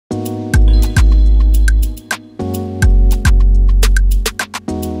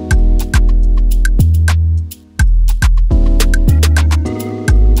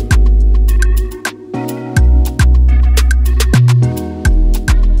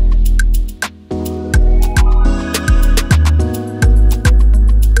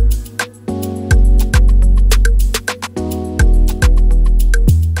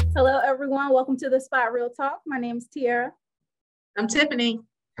welcome to the Spot Real Talk. My name is Tiara. I'm Tiffany.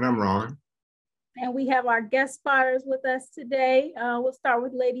 And I'm Ron. And we have our guest spotters with us today. We'll start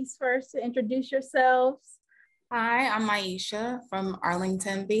with ladies first to introduce yourselves. Hi, I'm Myeshia from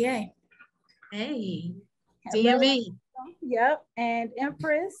Arlington, VA. Hey, DMV. Yep, and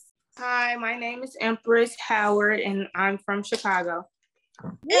Empress. Hi, my name is Empress Howard, and I'm from Chicago.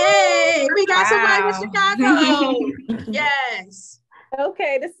 Hey, we got somebody from Chicago. Yes.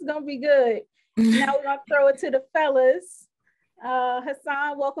 Okay, this is gonna be good. Now we're gonna throw it to the fellas.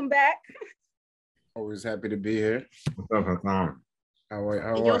 Hassan, welcome back. Always happy to be here. What's up, Hassan?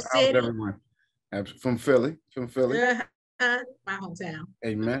 How's everyone? From Philly. My hometown.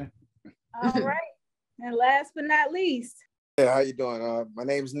 Amen. All right. And last but not least. Hey, how you doing? My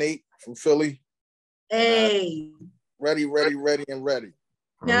name's Nate from Philly. Hey. Ready, and ready.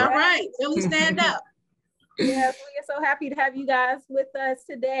 All right. Philly, stand up. Yes, we are so happy to have you guys with us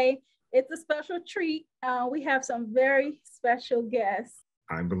today. It's a special treat. We have some very special guests.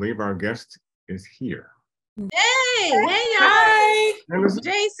 I believe our guest is here. Hey, y'all. Hi.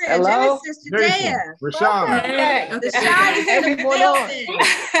 Jason, hello. Genesis, Judaea. Rashad. Hey. The Shy is in the building.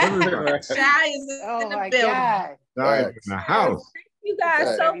 Shy is in the building. God. Shy is in the house. Thank you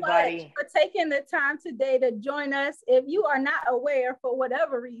guys so everybody. much for taking the time today to join us. If you are not aware, for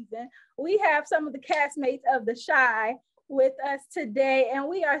whatever reason, we have some of the castmates of the Shy with us today, and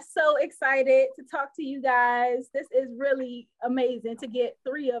we are so excited to talk to you guys. This is really amazing to get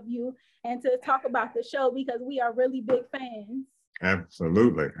three of you and to talk about the show because we are really big fans.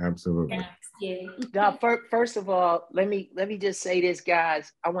 Absolutely. Now, first of all, let me just say this,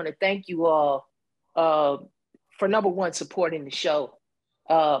 guys. I want to thank you all for number one, supporting the show.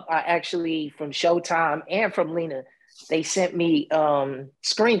 I actually, from Showtime and from Lena, they sent me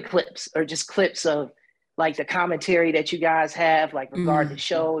screen clips or just clips of like the commentary that you guys have, like regarding the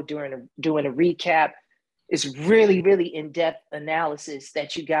show, doing a recap. It's really, really in-depth analysis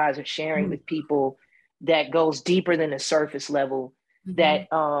that you guys are sharing with people that goes deeper than the surface level, that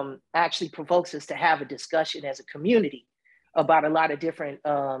actually provokes us to have a discussion as a community about a lot of different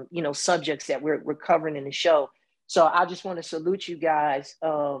subjects that we're covering in the show. So I just want to salute you guys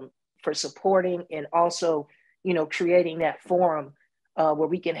for supporting and also, creating that forum where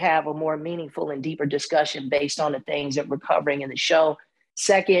we can have a more meaningful and deeper discussion based on the things that we're covering in the show.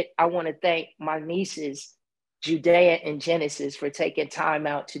 Second, I want to thank my nieces, Judaea and Genesis, for taking time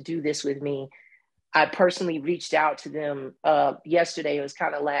out to do this with me. I personally reached out to them yesterday. It was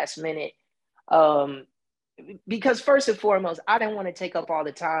kind of last minute because first and foremost, I didn't want to take up all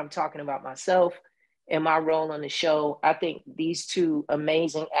the time talking about myself and my role on the show. I think these two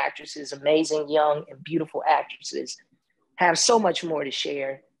amazing actresses, amazing young and beautiful actresses, have so much more to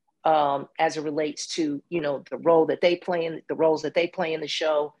share as it relates to, the role that they play in, the roles that they play in the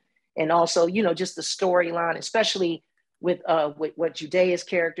show. And also, just the storyline, especially with what Judea's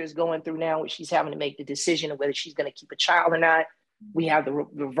character is going through now, where she's having to make the decision of whether she's going to keep a child or not. We have the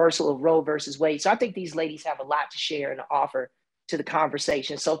reversal of Roe versus Wade. So I think these ladies have a lot to share and to offer to the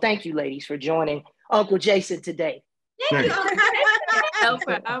conversation. So thank you, ladies, for joining Uncle Jason today. Thank you.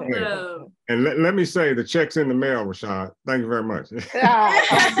 And let me say, the check's in the mail, Rashad. Thank you very much.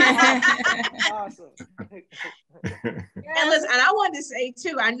 Awesome. And listen, and I wanted to say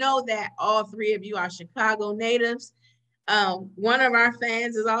too, I know that all three of you are Chicago natives. One of our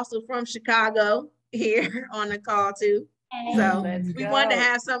fans is also from Chicago here on the call too. So we wanted to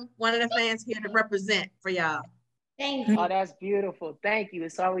have one of the fans here to represent for y'all. Thank you. Oh, that's beautiful. Thank you.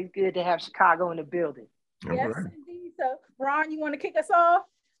 It's always good to have Chicago in the building. Yes, indeed. So, Ron, you want to kick us off?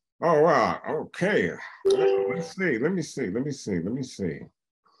 Oh, wow. Okay. Let's see. Let me see.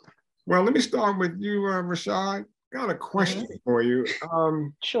 Well, let me start with you, Rashad. Got a question for you.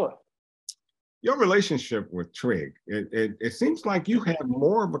 Sure. Your relationship with Trig, it seems like you had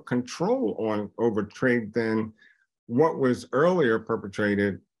more of a control over Trig than what was earlier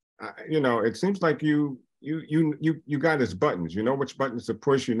perpetrated. It seems like you got his buttons. You know which buttons to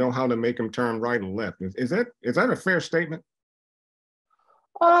push. You know how to make him turn right and left. Is that a fair statement?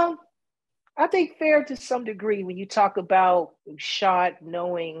 I think fair to some degree when you talk about Rashad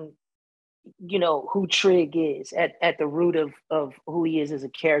knowing, who Trig is at the root of who he is as a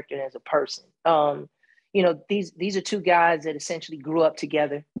character and as a person. These are two guys that essentially grew up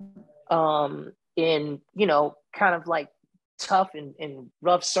together in, kind of like tough and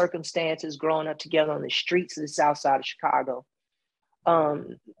rough circumstances, growing up together on the streets of the South Side of Chicago.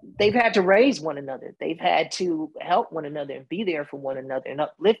 They've had to raise one another. They've had to help one another and be there for one another and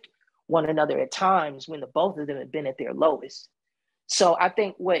uplift one another at times when the both of them have been at their lowest. So I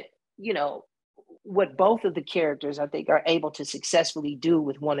think what both of the characters I think are able to successfully do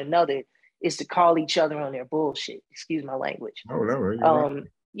with one another is to call each other on their bullshit. Excuse my language. Oh, no.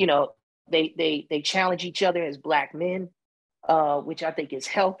 You know, they challenge each other as Black men, which I think is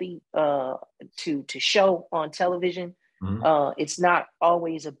healthy to show on television. Mm-hmm. It's not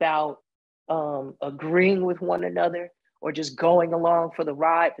always about agreeing with one another or just going along for the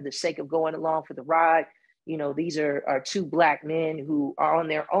ride for the sake of going along for the ride. You know, these are two Black men who are on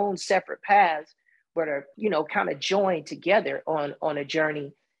their own separate paths, but are, you know, kind of joined together on a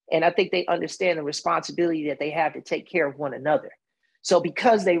journey. And I think they understand the responsibility that they have to take care of one another. So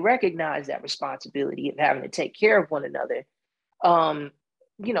because they recognize that responsibility of having to take care of one another,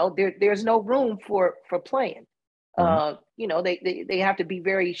 you know, there's no room for playing. Mm-hmm. You know, they have to be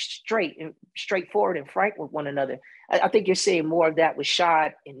very straightforward and frank with one another. I think you're seeing more of that with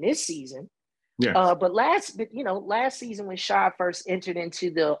Rashad in this season. Yes. But last season when Rashad first entered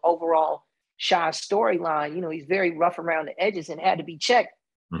into the overall Rashad storyline, you know, he's very rough around the edges and had to be checked,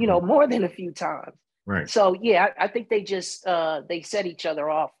 mm-hmm. you know, more than a few times. Right. So yeah, I think they just they set each other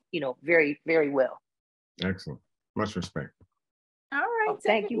off, you know, very, very well. Excellent. Much respect. All right. Oh,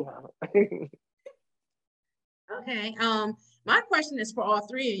 thank you. Okay. My question is for all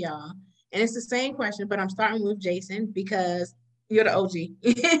three of y'all, and it's the same question, but I'm starting with Jason because you're the OG,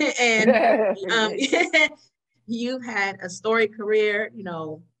 and you've had a storied career. You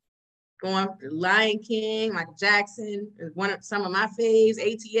know, going Lion King, Michael Jackson, some of my faves,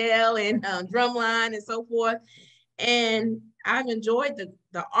 ATL and Drumline and so forth. And I've enjoyed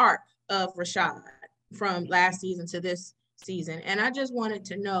the arc of Rashad from last season to this season. And I just wanted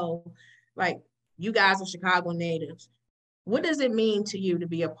to know, like, you guys are Chicago natives. What does it mean to you to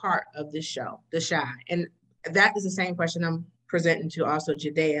be a part of this show, The Chi? And that is the same question I'm presenting to also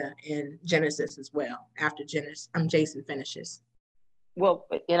Judaea and Genesis as well, after Jason finishes. Well,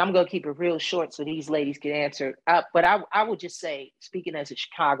 and I'm going to keep it real short so these ladies can answer. But I would just say, speaking as a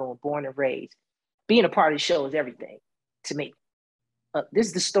Chicagoan, born and raised, being a part of the show is everything to me. This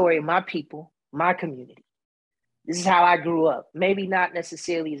is the story of my people, my community. This is how I grew up. Maybe not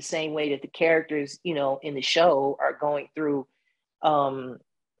necessarily the same way that the characters, you know, in the show are going through, you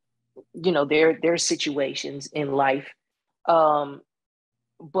know, their situations in life. But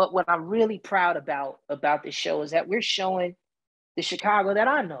what I'm really proud about this show is that we're showing the Chicago that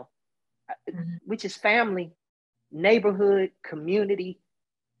I know, mm-hmm. which is family, neighborhood, community,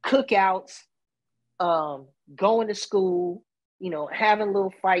 cookouts, going to school, you know, having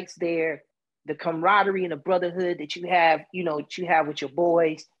little fights there, the camaraderie and the brotherhood that you have, you know, that you have with your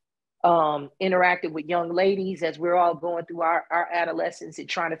boys, interacting with young ladies as we're all going through our adolescence and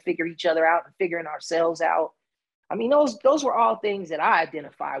trying to figure each other out and figuring ourselves out. I mean, those were all things that I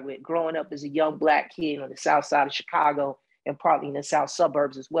identify with growing up as a young Black kid on the south side of Chicago and partly in the south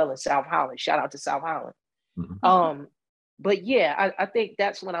suburbs as well in South Holland. Shout out to South Holland. Mm-hmm. But yeah, I think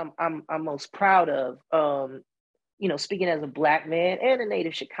that's what I'm most proud of. You know, speaking as a Black man and a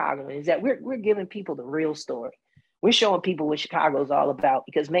native Chicagoan, is that we're giving people the real story. We're showing people what Chicago is all about,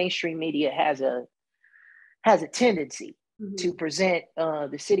 because mainstream media has a tendency mm-hmm. to present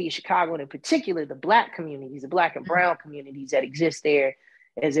the city of Chicago, and in particular the Black communities, the Black and brown communities that exist there,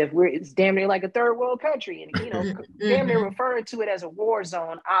 as if it's damn near like a third world country, and you know, mm-hmm. damn near referring to it as a war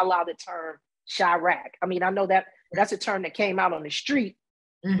zone, a la the term Chirac. I mean, I know that's a term that came out on the street.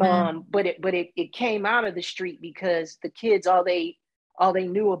 Mm-hmm. But it came out of the street because the kids, all they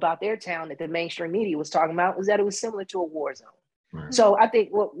knew about their town that the mainstream media was talking about was that it was similar to a war zone. Right. So I think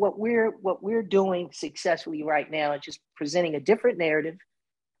what we're doing successfully right now is just presenting a different narrative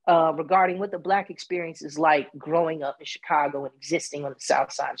regarding what the Black experience is like growing up in Chicago and existing on the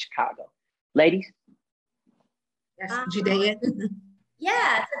south side of Chicago. Ladies? Yes, Judaea.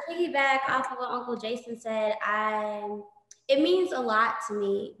 Yeah, to piggyback off of what Uncle Jason said, it means a lot to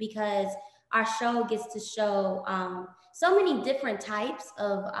me because our show gets to show so many different types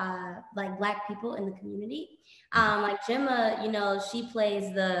of like Black people in the community. Like Jemma, you know, she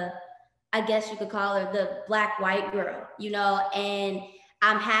plays I guess you could call her the Black white girl, you know, and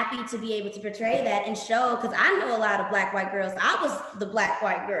I'm happy to be able to portray that and show, because I know a lot of Black white girls. I was the Black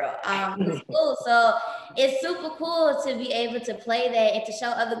white girl in school. So it's super cool to be able to play that and to show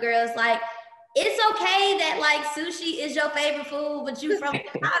other girls, like, it's okay that like sushi is your favorite food, but you from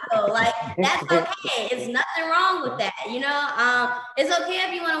Chicago. Like, that's okay. It's nothing wrong with that, you know? It's okay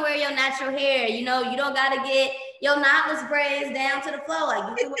if you want to wear your natural hair. You know, you don't got to get your knotless braids down to the floor. Like,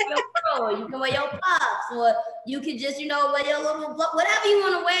 you can wear your curl, you can wear your puffs, or you can just, you know, wear your little, whatever you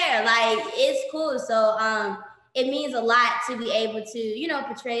want to wear. Like, it's cool. So it means a lot to be able to, you know,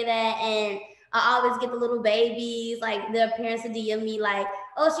 portray that. And I always get the little babies, like their parents would DM me like,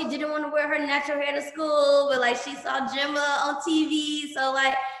 oh, she didn't want to wear her natural hair to school, but like she saw Jemma on TV. So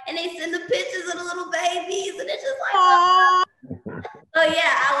like, and they send the pictures of the little babies, and it's just like, oh. So yeah,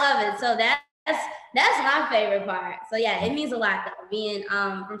 I love it. So that's my favorite part. So yeah, it means a lot though, being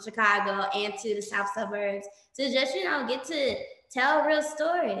from Chicago and to the South suburbs to just, get to tell real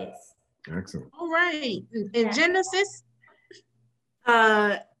stories. Excellent. All right. And Genesis?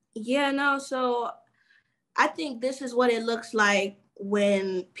 So I think this is what it looks like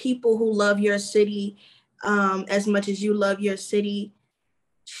when people who love your city as much as you love your city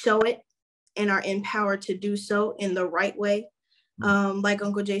show it and are empowered to do so in the right way. Like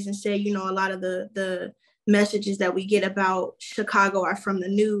Uncle Jason said, a lot of the messages that we get about Chicago are from the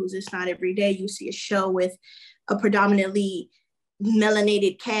news. It's not every day you see a show with a predominantly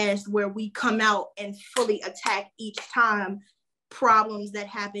melanated cast where we come out and fully attack each time problems that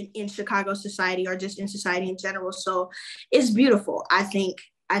happen in Chicago society or just in society in general. So it's beautiful. I think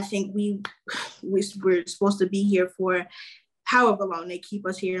we're supposed to be here for however long they keep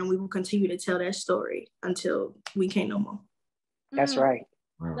us here, and we will continue to tell that story until we can't no more. That's right.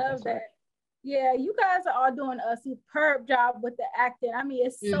 Love that. Yeah, you guys are all doing a superb job with the acting. I mean,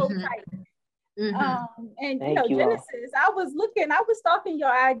 it's so tight. And Genesis, I was stalking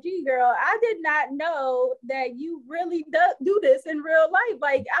your IG, girl. I did not know that you really do this in real life.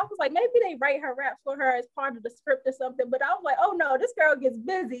 Like, I was like, maybe they write her raps for her as part of the script or something, but I was like, oh no, this girl gets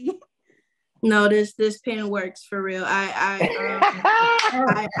busy. No, this pen works for real. I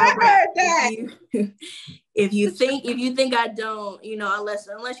heard that. If you think I don't,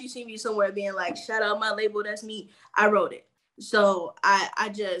 unless you see me somewhere being like, shout out my label, that's me, I wrote it. So I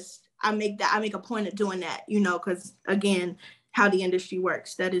make a point of doing that, because again, how the industry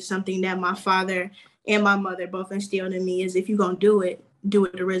works. That is something that my father and my mother both instilled in me, is if you're gonna do it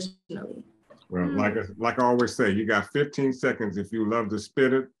originally. Well, like I always say, you got 15 seconds. If you love to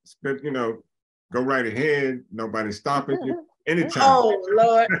spit, go right ahead. Nobody's stopping you anytime. Oh,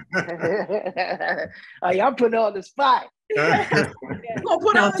 Lord. Y'all putting on the spot. 15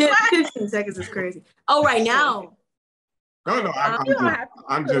 seconds is crazy. Oh, right now. No,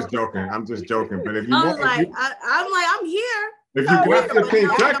 I'm just joking. I'm just joking. But if you want, I'm here. If you got 15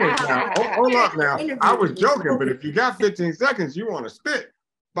 seconds now, hold up now. I was joking, but if you got 15 seconds, you want to spit,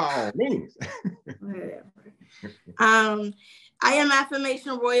 by all means. I am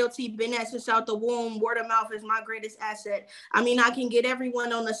affirmation royalty, been at since out the womb. Word of mouth is my greatest asset. I mean, I can get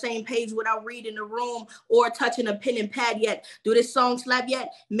everyone on the same page without reading the room or touching a pen and pad yet. Do this song slap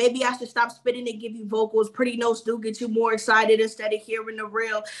yet? Maybe I should stop spitting and give you vocals. Pretty notes do get you more excited instead of hearing the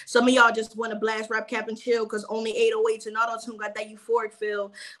real. Some of y'all just want to blast, rap, cap, and chill because only 808s and auto-tune got that euphoric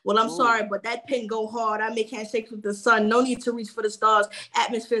feel. Well, I'm sorry, but that pen go hard. I make handshakes with the sun. No need to reach for the stars.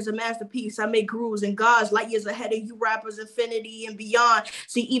 Atmosphere's a masterpiece. I make grooves and gods light years ahead of you rappers, infinity and beyond.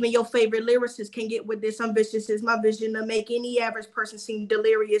 See, even your favorite lyricists can get with this. I'm vicious. Is my vision to make any average person seem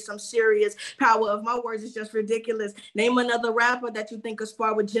delirious. I'm serious. Power of my words is just ridiculous. Name another rapper that you think could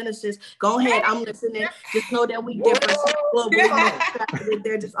spar with Genesis. Go ahead, I'm listening. Just know that we different. Globally,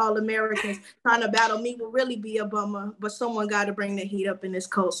 they're just all Americans. Trying to battle me will really be a bummer, but someone got to bring the heat up in this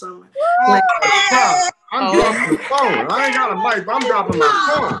cold summer. I'm dropping the phone. I ain't got a mic, but I'm dropping my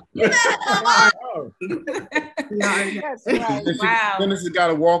phone. That's right. Wow. Dennis has got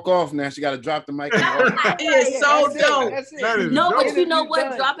to walk off now. She got to drop the mic. It is so dope. But you know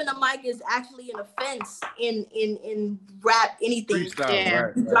what? Dropping the mic is actually an offense in rap, anything.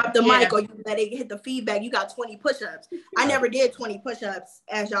 Freestyle, you drop the mic or you let it hit the feedback, you got 20 push-ups. I never did 20 push-ups,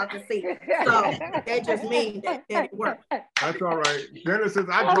 as y'all can see. So that just means that it worked. That's all right. Dennis says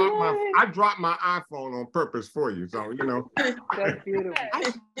I dropped my iPhone on purpose for you. So That's beautiful.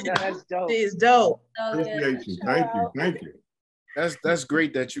 That's dope. It's dope. Appreciate you. Thank you. That's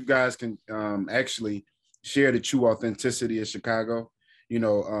great that you guys can actually share the true authenticity of Chicago.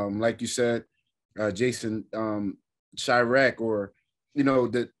 Like you said, Jason, Chirac, or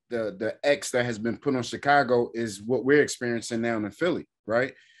the X that has been put on Chicago is what we're experiencing now in Philly,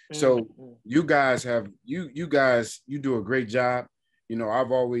 right? So you guys you do a great job.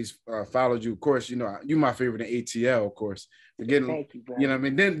 I've always followed you. Of course, you're my favorite in ATL, of course. Again, thank you,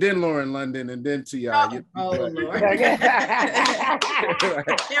 then Lauren London, and then T.I. Lord.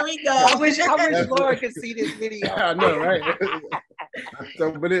 Here we go. I wish Lauren could see this video. I know, right?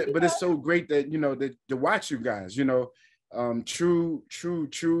 So, but it's so great that that to watch you guys. True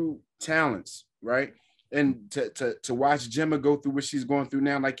talents, right? And to watch Jemma go through what she's going through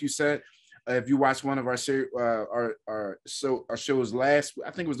now, like you said. If you watch one of our shows last,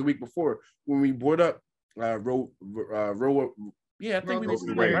 I think it was the week before, when we brought up I think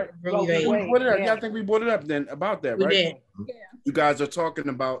we brought it up then about that, right? Yeah. You guys are talking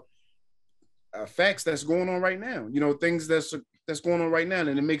about facts that's going on right now. Things that's that's going on right now.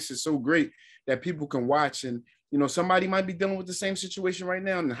 And it makes it so great that people can watch. And, you know, somebody might be dealing with the same situation right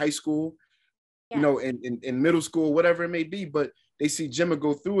now in high school, you know, in middle school, whatever it may be, but they see Jemma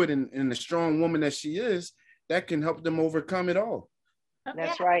go through it, and the strong woman that she is, that can help them overcome it all.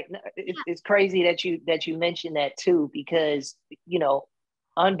 That's right. It's crazy that you mentioned that too, because, you know,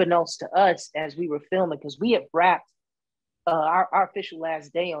 unbeknownst to us as we were filming, because we had wrapped our official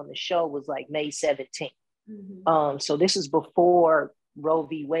last day on the show was like May 17th. Mm-hmm. So this is before Roe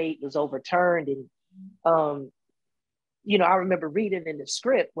v. Wade was overturned. And, you know, I remember reading in the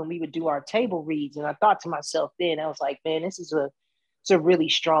script when we would do our table reads, and I thought to myself then, I was like, man, it's a really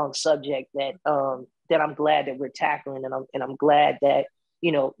strong subject that that I'm glad that we're tackling, and I'm glad that,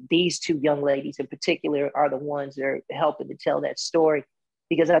 you know, these two young ladies in particular are the ones that are helping to tell that story,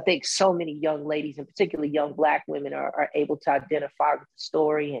 because I think so many young ladies, and particularly young Black women, are able to identify with the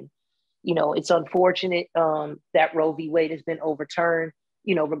story. And, you know, it's unfortunate that Roe v. Wade has been overturned,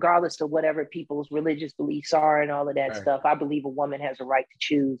 you know, regardless of whatever people's religious beliefs are and all of that stuff. I believe a woman has a right to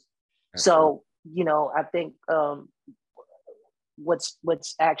choose. So, you know, I think what's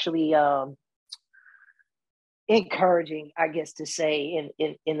actually encouraging, I guess, to say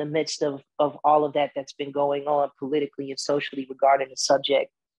in the midst of all of that's been going on politically and socially regarding the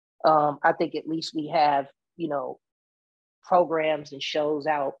subject, I think at least we have, you know, programs and shows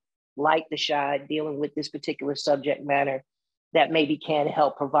out like the Rashad dealing with this particular subject matter that maybe can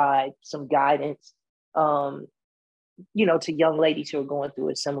help provide some guidance, you know, to young ladies who are going through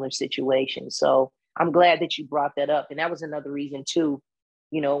a similar situation. So I'm glad that you brought that up. And that was another reason too,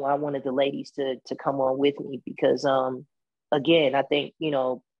 you know, I wanted the ladies to come on with me, because again, I think, you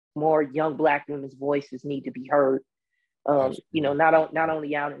know, more young Black women's voices need to be heard, you know, not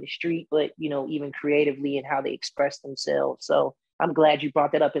only out in the street, but, you know, even creatively in how they express themselves. So I'm glad you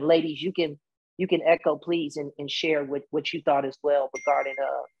brought that up. And ladies, you can echo, please, and share what you thought as well regarding,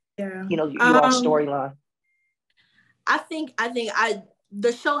 you know, your storyline. I think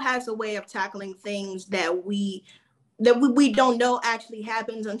the show has a way of tackling things that we don't know actually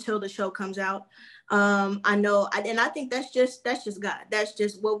happens until the show comes out. I know, and I think that's just God. That's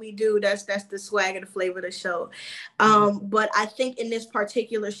just what we do. That's the swag and the flavor of the show. But I think in this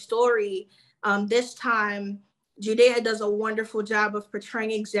particular story, this time, Judaea does a wonderful job of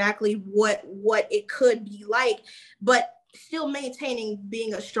portraying exactly what it could be like, but still maintaining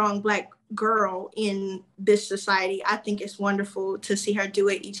being a strong Black girl in this society. I think it's wonderful to see her do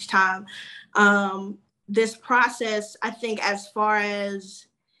it each time. This process, I think, as far as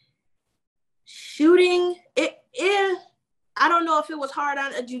shooting, I don't know if it was hard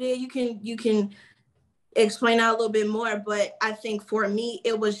on Judaea. You can explain that a little bit more, but I think for me,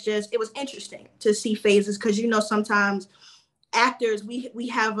 it was interesting to see phases, because, you know, sometimes actors, we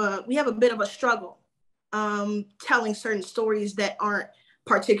have a bit of a struggle telling certain stories that aren't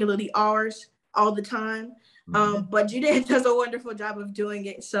particularly ours all the time. But Judaea does a wonderful job of doing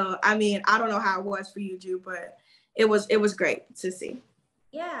it. So, I mean, I don't know how it was for you, Ju, but it was great to see.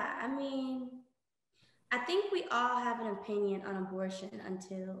 Yeah, I mean, I think we all have an opinion on abortion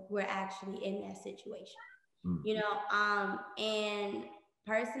until we're actually in that situation. You know, and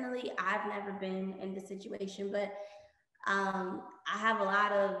personally, I've never been in the situation, but I have a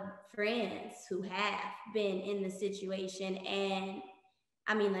lot of friends who have been in the situation, and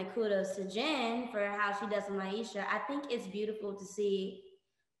I mean, like, kudos to Jen for how she does with Myeshia. I think it's beautiful to see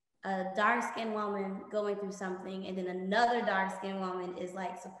a dark-skinned woman going through something, and then another dark-skinned woman is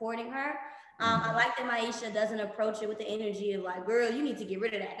like supporting her. I like that Myeshia doesn't approach it with the energy of like, girl, you need to get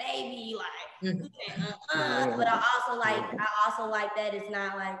rid of that baby, like, but I also like that it's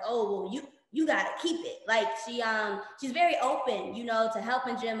not like, oh, well, you gotta keep it. Like, she's very open, you know, to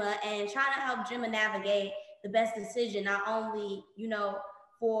helping Jemma and trying to help Jemma navigate the best decision, not only, you know,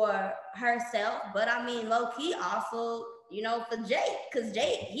 for herself, but I mean, low key also, you know, for Jake, because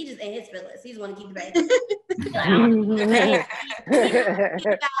Jake, he just in his feelings. He's want to keep the baby. He's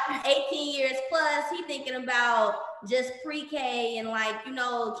about 18 years plus. He thinking about just pre-K and, like, you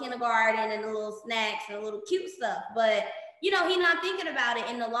know, kindergarten and the little snacks and the little cute stuff. But, you know, he's not thinking about it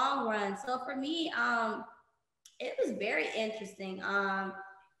in the long run. So for me, it was very interesting.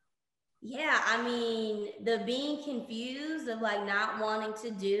 Yeah, I mean, the being confused of like not wanting to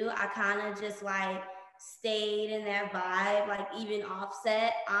do, I kind of just like stayed in that vibe, like even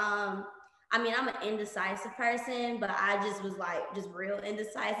Offset. I mean, I'm an indecisive person, but I just was like just real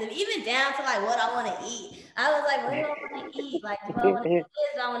indecisive, even down to like what I want to eat. I was like, what do I want to eat? Like, do I want to eat this?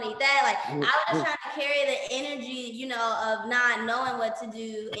 Do I want to eat that? Like, I was trying to carry the energy, you know, of not knowing what to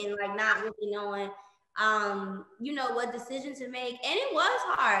do and like not really knowing you know, what decision to make. And it was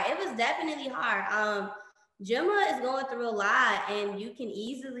hard. It was definitely hard. Jemma is going through a lot, and you can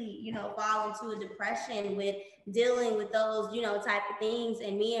easily, you know, fall into a depression with dealing with those, you know, type of things.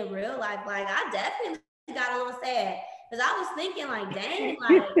 And me in real life, like, I definitely got a little sad because I was thinking, like, dang,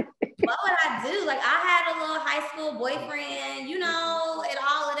 like, what would I do? Like, I had a little high school boyfriend, you know, and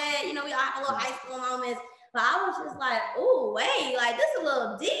all of that. You know, we all have a little high school moments. But I was just like, oh, wait, like, this is a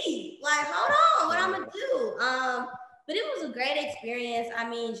little deep. Like, hold on, what I'm gonna do? But it was a great experience. I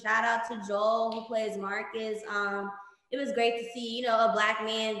mean, shout out to Joel, who plays Marcus. It was great to see, you know, a Black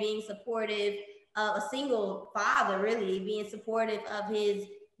man being supportive of a single father, really being supportive of his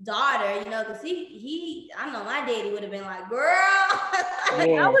daughter, you know, because he, I know my daddy would have been like, girl.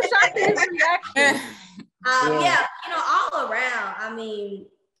 I was shocked at his reaction. Yeah, you know, all around. I mean,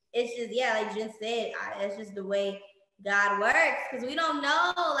 it's just, yeah, like Jen said, it's just the way God works, because we don't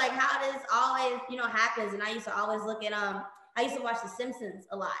know like how this always, you know, happens. And I used to always look at I used to watch The Simpsons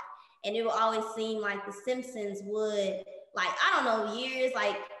a lot, and it would always seem like The Simpsons would, like, I don't know, years,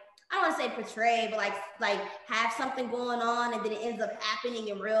 like, I don't want to say portray, but like have something going on, and then it ends up happening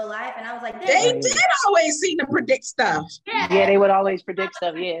in real life. And I was like, they did always seem to predict stuff. Yeah, they would always predict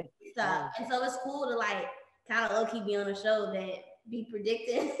stuff. Yeah. And so it's cool to like kind of low key be on a show that be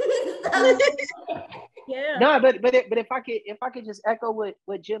predicting. Yeah. No, but if I could just echo what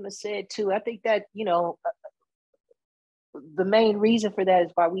Jemma said too, I think that, you know, the main reason for that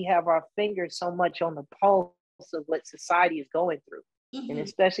is why we have our fingers so much on the pulse of what society is going through. And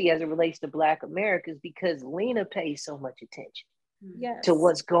especially as it relates to Black Americans, because Lena pays so much attention to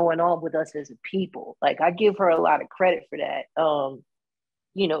what's going on with us as a people. Like, I give her a lot of credit for that.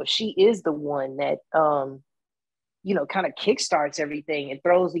 You know, she is the one that, you know, kind of kickstarts everything and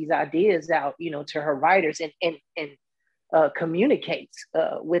throws these ideas out, you know, to her writers and communicates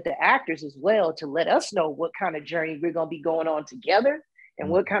with the actors as well to let us know what kind of journey we're going to be going on together and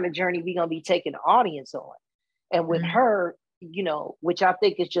what kind of journey we're going to be taking the audience on. And with her, you know, which I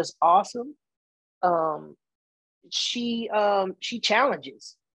think is just awesome. She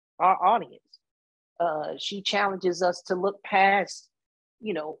challenges our audience. She challenges us to look past,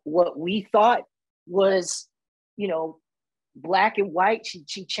 you know, what we thought was, you know, Black and white.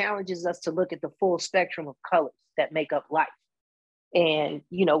 She challenges us to look at the full spectrum of colors that make up life. And,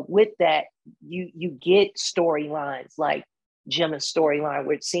 you know, with that, you get storylines like Jemma's storyline,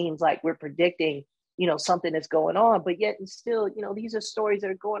 where it seems like we're predicting, you know, something that's going on, but yet and still, you know, these are stories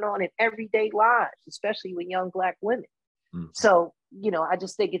that are going on in everyday lives, especially with young Black women. So, you know, I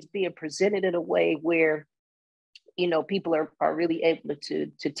just think it's being presented in a way where, you know, people are really able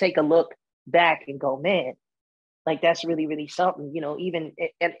to take a look back and go, man, like, that's really, really something, you know, even,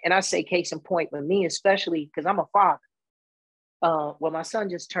 and I say case in point with me, especially because I'm a father. Well, my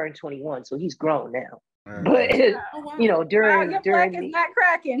son just turned 21, so he's grown now. But you know, during Black is not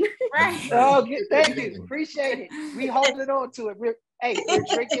cracking. Right. Oh, thank you, appreciate it. We holding on to it. We're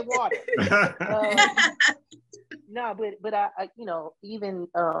drinking water. No, but I you know, even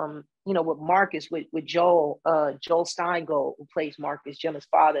you know, with Marcus, with Joel Steingold, who plays Marcus, Jemma's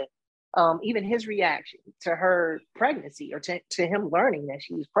father, even his reaction to her pregnancy, or to him learning that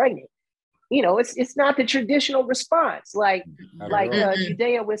she was pregnant, you know, it's not the traditional response, like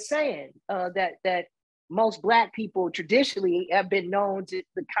Judaea was saying, that most Black people traditionally have been known to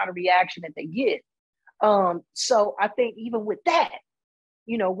the kind of reaction that they get. So I think even with that,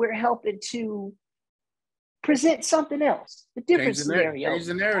 you know, we're helping to present something else, a different scenario.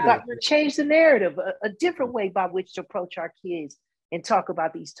 Change the narrative, a different way by which to approach our kids and talk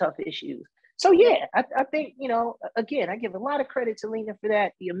about these tough issues. So yeah, I think, you know, again, I give a lot of credit to Lena for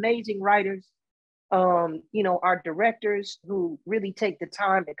that, the amazing writers, you know, our directors who really take the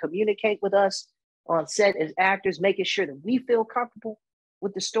time to communicate with us on set as actors, making sure that we feel comfortable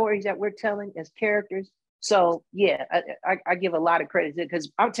with the stories that we're telling as characters. So yeah, I give a lot of credit to it,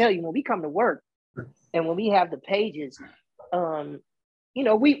 because I'll tell you, when we come to work and when we have the pages, you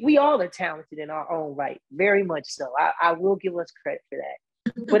know, we all are talented in our own right, very much so. I will give us credit for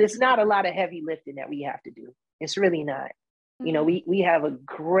that, but it's not a lot of heavy lifting that we have to do. It's really not. You know, we have a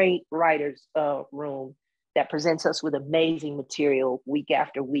great writers room that presents us with amazing material week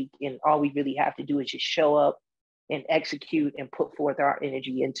after week. And all we really have to do is just show up and execute and put forth our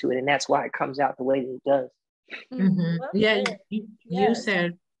energy into it. And that's why it comes out the way that it does. Yeah, you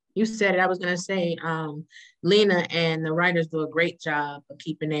said it. I was going to say, Lena and the writers do a great job of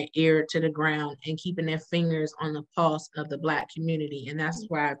keeping their ear to the ground and keeping their fingers on the pulse of the Black community. And that's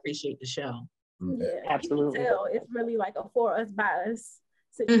why I appreciate the show. Yeah, absolutely. It's really like a for us, by us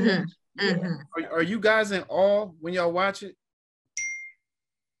situation. Are you guys in awe when y'all watch it?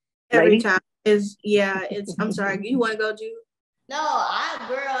 Every time it's I'm sorry, you want to go, Jude? No, I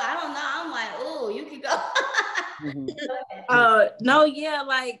don't know. I'm like, oh, you can go. No, yeah,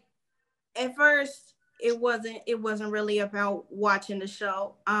 like at first it wasn't really about watching the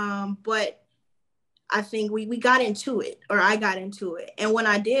show. But I think we got into it, or I got into it. And when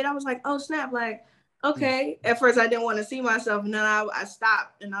I did, I was like, oh snap, like, okay. At first I didn't want to see myself, and then I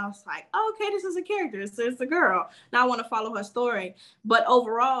stopped and I was like, oh, okay, this is a character. It's a girl. Now I want to follow her story. But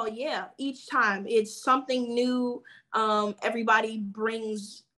overall, yeah, each time it's something new. Everybody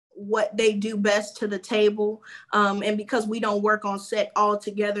brings what they do best to the table. And because we don't work on set all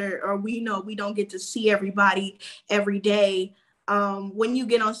together, or we don't get to see everybody every day, when you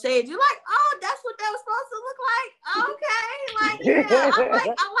get on stage, you're like, oh, that's what that was supposed to look like. Okay, like, yeah,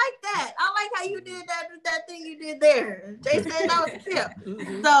 I like that. I like how you did that thing you did there. Jason, that was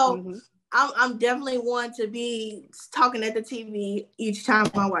cute. So I'm definitely one to be talking at the TV each time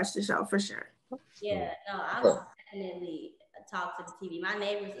I watch the show, for sure. Yeah, no, I will definitely talk to the TV. My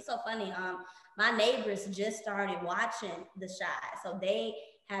neighbors, it's so funny. My neighbors just started watching The Shy, so they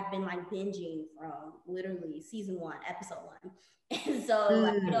have been like binging from literally season 1, episode 1. And so,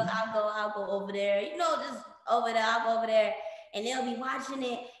 like, you know, I'll go over there, you know, just over there. I'll go over there, and they'll be watching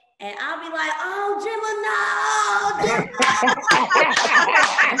it, and I'll be like, "Oh, Jemma, no!"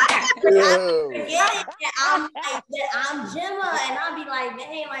 I'm Jemma, and I'll be like,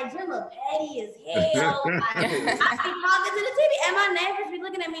 "Man, like Jemma, petty as hell." Like, I be talking to the TV, and my neighbors be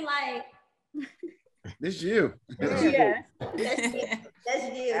looking at me like, "This you." Yeah, that's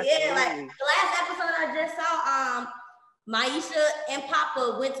you. Yeah, like the last episode I just saw, Myeshia and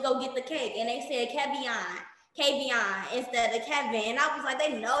Papa went to go get the cake, and they said Kevion instead of Kevin. And I was like,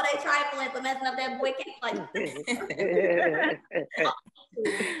 they know they trifling for messing up that boy cake. Like,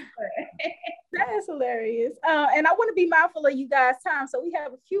 that is hilarious. And I want to be mindful of you guys' time, so we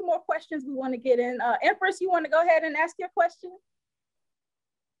have a few more questions we want to get in. Empress, you want to go ahead and ask your question?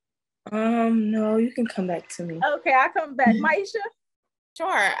 No, you can come back to me. Okay, I'll come back. Myeshia? Sure.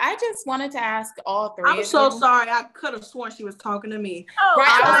 I just wanted to ask all three. I'm so sorry. I could have sworn she was talking to me. Oh,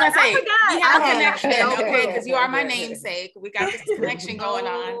 right. I was going to say, we have a connection, okay, okay? Because you are my namesake. We got this connection going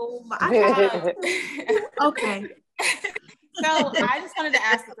on. Okay. So I just wanted to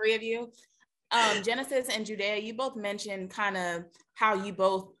ask the three of you. Genesis and Judaea, you both mentioned kind of how you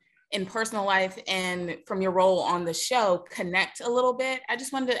both in personal life and from your role on the show connect a little bit. I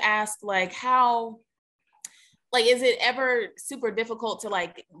just wanted to ask, like, how... Like, is it ever super difficult to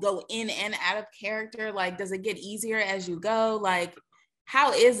like go in and out of character? Like, does it get easier as you go? Like,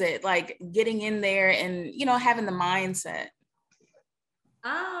 how is it like getting in there and, you know, having the mindset?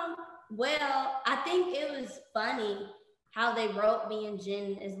 Well, I think it was funny how they wrote me and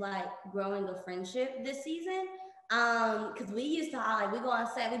Jen as like growing a friendship this season. Because we used to we go on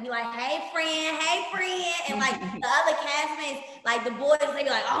set, we'd be like, hey friend, and like the other castmates, like the boys, they'd be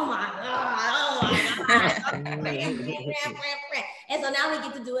like, oh my god, friend. And so now we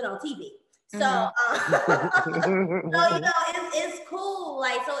get to do it on TV. So, so you know, it's cool.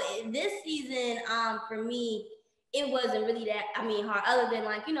 Like, so this season, for me, it wasn't really that, hard, other than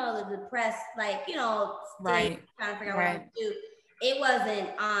like, you know, the press, like, you know, trying to figure out what to do. It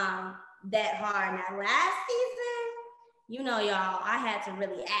wasn't that hard. Now, last season, you know, y'all, I had to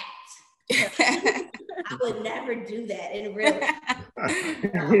really act. I would never do that in real life.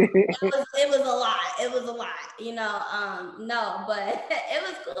 It was a lot. It was a lot, you know. No, but it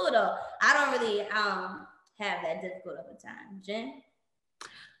was cool though. I don't really have that difficult of a time. Jen?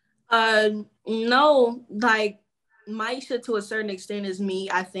 No, like Myeshia to a certain extent is me.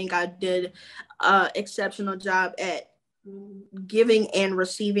 I think I did an exceptional job at giving and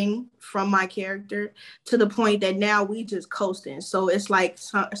receiving from my character, to the point that now we just coasting. So it's like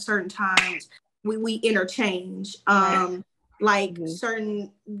certain times we interchange. Like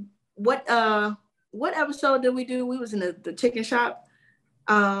certain what episode did we do? We was in the chicken shop.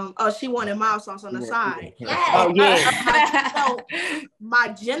 She wanted mild sauce on the side. Oh yeah. So my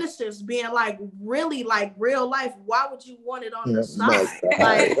Genesis being like really like real life. Why would you want it on the side?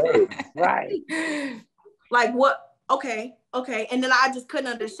 Like, like what? Okay. And then I just couldn't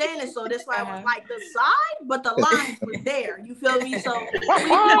understand it. So that's why I was like the side, but the lines were there. You feel me? So we do a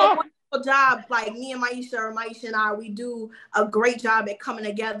wonderful job. Like me and Myeshia and I, we do a great job at coming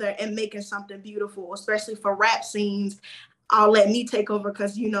together and making something beautiful, especially for rap scenes. I'll let me take over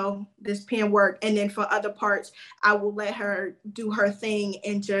because, you know, this pen work. And then for other parts, I will let her do her thing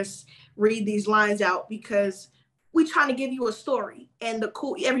and just read these lines out, because we're trying to give you a story, and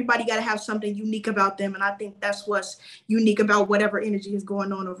everybody got to have something unique about them. And I think that's what's unique about whatever energy is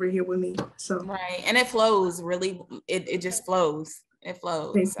going on over here with me. So right. And it flows really, it just flows. It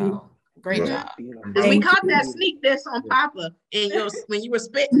flows. Thank you. Great job. We caught that sneak this on Papa when you were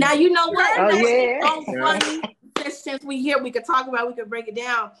spitting. Now you know what? Oh yeah. So funny. since we here, we could talk about, we could break it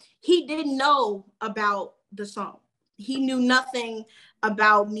down. He didn't know about the song. He knew nothing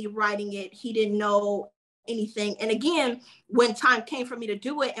about me writing it. He didn't know anything. And again, when time came for me to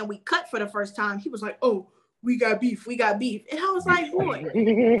do it and we cut for the first time, he was like, oh, we got beef. And I was like, boy,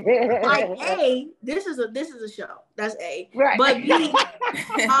 like, A, this is a show. That's A. Right. But B,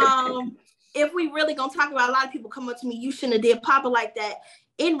 if we really gonna talk about, a lot of people come up to me, you shouldn't have did Papa like that.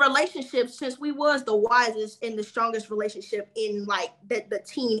 In relationships, since we was the wisest and the strongest relationship in like the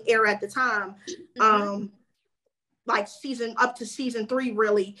teen era at the time, like up to season 3,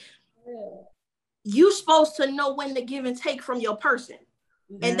 really, you supposed to know when to give and take from your person.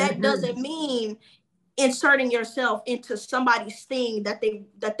 And that doesn't mean inserting yourself into somebody's thing that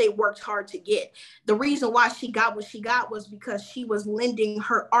they worked hard to get. The reason why she got what she got was because she was lending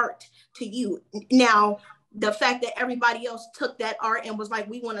her art to you. Now, the fact that everybody else took that art and was like,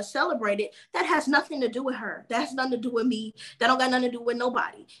 we want to celebrate it, that has nothing to do with her. That has nothing to do with me. That don't got nothing to do with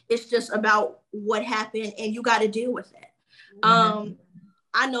nobody. It's just about what happened, and you got to deal with it.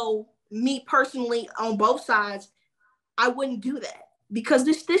 I know me personally on both sides, I wouldn't do that because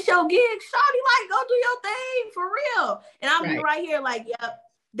this your gig. Shawty, like, go do your thing for real. And I'll be right here like, yep,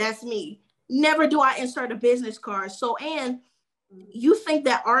 that's me. Never do I insert a business card. So, and you think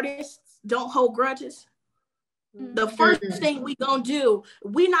that artists don't hold grudges? The first thing we gonna do,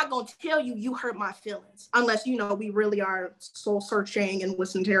 we're not gonna tell you hurt my feelings unless, you know, we really are soul searching and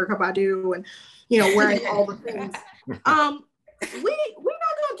listening to Erykah Badu and, you know, wearing all the things. We're not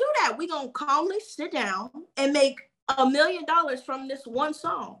gonna do that. We're gonna calmly sit down and make $1 million from this one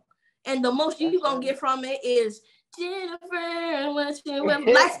song. And the most you gonna get from it is Jennifer, what you with?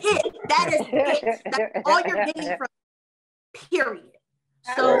 That's it. That is it. That's all you're getting from it, period.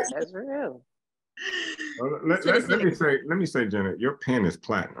 So that's real. Well, let me say, Jenna, your pen is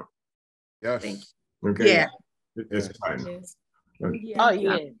platinum. Yes. Okay. Yeah. It's platinum. Oh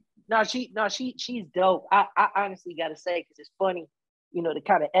yeah. No, she's dope. I honestly gotta say, because it's funny, you know, to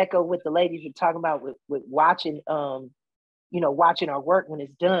kind of echo what the ladies were talking about with watching, you know, watching our work when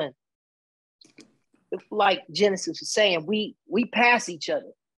it's done. Like Genesis was saying, we pass each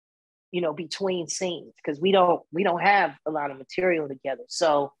other, you know, between scenes because we don't have a lot of material together.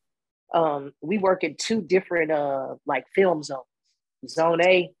 So we work in 2 different like film zones, zone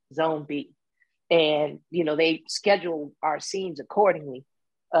A, zone B. And, you know, they schedule our scenes accordingly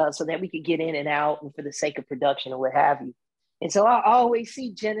so that we could get in and out and for the sake of production or what have you. And so I always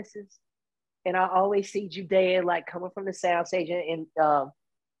see Genesis and I always see Judaea like coming from the sound stage. And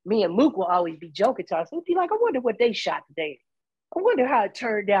me and Luke will always be joking to us. We'll be like, I wonder what they shot today. I wonder how it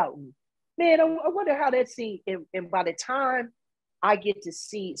turned out. And, man, I wonder how that scene, and by the time I get to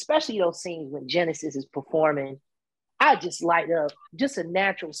see, especially those scenes when Genesis is performing, I just light up. Just a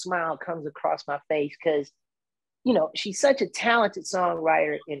natural smile comes across my face because, you know, she's such a talented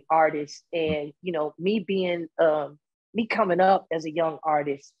songwriter and artist. And, you know, me being, me coming up as a young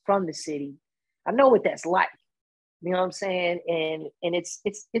artist from the city, I know what that's like. You know what I'm saying? And it's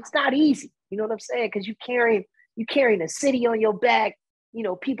not easy. You know what I'm saying? Because you carrying a city on your back, you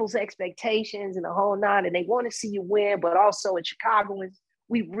know, people's expectations and the whole nine, and they want to see you win, but also in Chicagoans,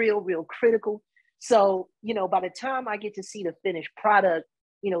 we real critical. So, you know, by the time I get to see the finished product,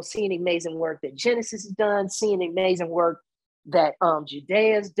 you know, seeing the amazing work that Genesis has done, seeing the amazing work that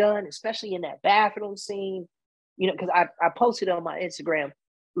Judea's done, especially in that bathroom scene, you know, because I posted on my Instagram,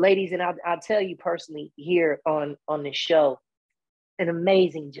 ladies, and I'll tell you personally here on this show, an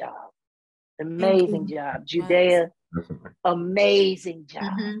amazing job. Amazing job. Judaea, amazing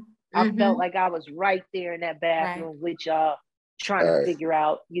job. I felt like I was right there in that bathroom with y'all trying to figure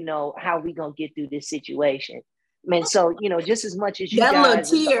out, you know, how we gonna get through this situation. Man, so, you know, just as much as you that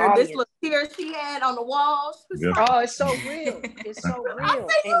guys, little tear, this little tear she had on the walls. Yeah. Oh, it's so real. It's so real. I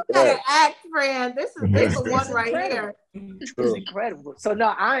say you gotta act, friend. This is the one right here. It's incredible. So no,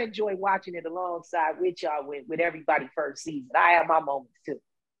 I enjoy watching it alongside with y'all with everybody first season. I have my moments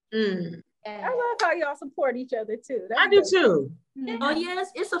too. I love how y'all support each other too. I do too. Oh yes,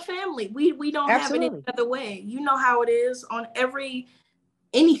 it's a family. We don't have it any other way. You know how it is on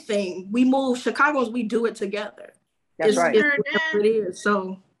anything. We move Chicagoans, we do it together. That's right. It's whatever it is.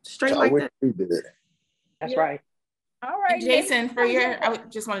 So straight like that. We did it. That's right. All right, and Jason, I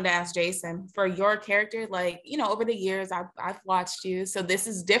just wanted to ask Jason, for your character, like, you know, over the years, I've watched you, so this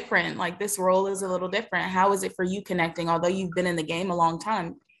is different. Like, this role is a little different. How is it for you connecting? Although you've been in the game a long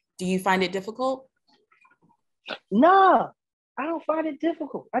time, do you find it difficult? No, I don't find it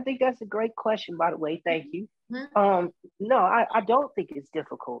difficult. I think that's a great question, by the way. Thank you. No, I don't think it's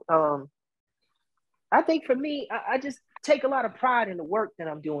difficult. I think for me, I just take a lot of pride in the work that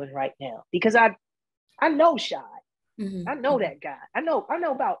I'm doing right now because I I know Shad. I know that guy. I know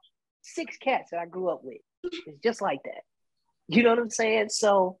about 6 cats that I grew up with. It's just like that. You know what I'm saying?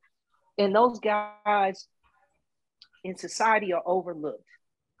 So, and those guys in society are overlooked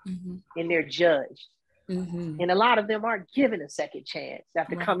and they're judged. And a lot of them aren't given a second chance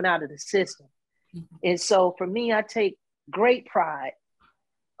after coming out of the system. And so for me, I take great pride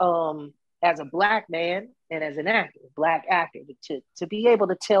as a Black man and as an actor, Black actor, to be able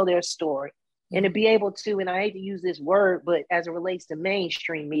to tell their story and to be able to, and I hate to use this word, but as it relates to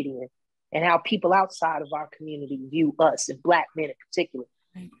mainstream media and how people outside of our community view us and Black men in particular,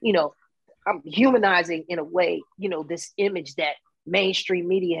 you know, I'm humanizing in a way, you know, this image that mainstream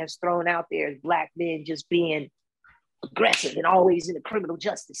media has thrown out there as Black men just being aggressive and always in the criminal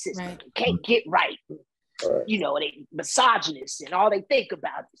justice system, can't get right. You know, they misogynist and all they think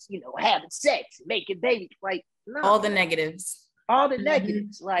about is, you know, having sex and making babies. Like, no. All the negatives. All the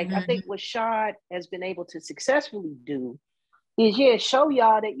negatives. Like, I think what Shad has been able to successfully do is, show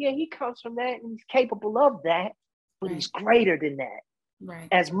y'all that, he comes from that and he's capable of that, but he's greater than that. Right.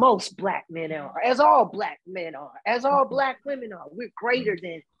 As most Black men are, as all Black men are, as all Black women are. We're greater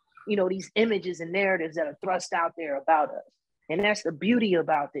than, you know, these images and narratives that are thrust out there about us. And that's the beauty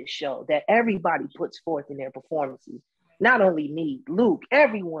about this show, that everybody puts forth in their performances. Not only me, Luke,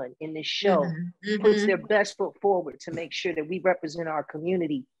 everyone in this show puts their best foot forward to make sure that we represent our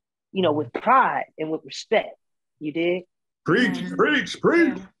community, you know, with pride and with respect. You dig? Preach.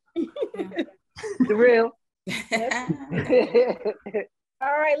 The real. All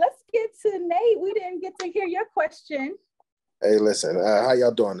right, let's get to Nate. We didn't get to hear your question. Hey, listen, how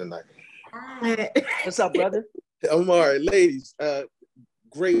y'all doing tonight? What's up, brother? I'm all right, ladies.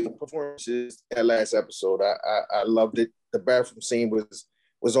 Great performances that last episode. I loved it. The bathroom scene was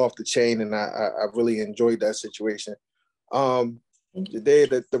off the chain, and I really enjoyed that situation. Today,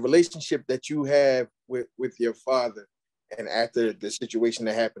 the relationship that you have with your father, and after the situation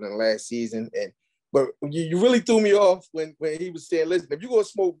that happened in the last season, but you really threw me off when he was saying, "Listen, if you gonna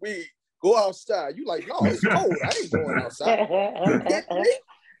smoke weed, go outside." You like, no, it's cold. I ain't going outside. You get me?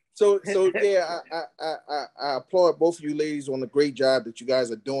 So yeah, I applaud both of you ladies on the great job that you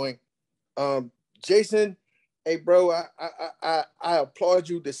guys are doing. Jason, hey bro, I applaud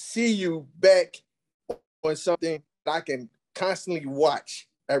you to see you back on something that I can constantly watch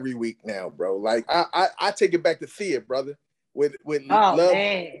every week now, bro. Like I take it back to theater, brother. With love,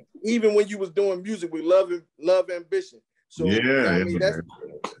 man. Even when you was doing music with love ambition. So I mean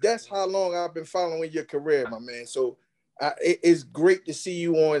that's how long I've been following your career, my man. So it's great to see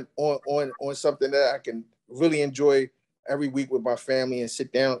you on something that I can really enjoy every week with my family and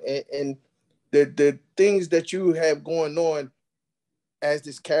sit down and the things that you have going on as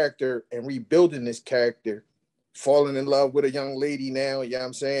this character and rebuilding this character, falling in love with a young lady now, you know what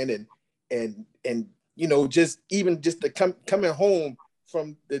I'm saying? And you know, just the coming home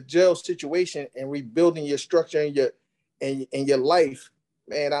from the jail situation and rebuilding your structure and your life,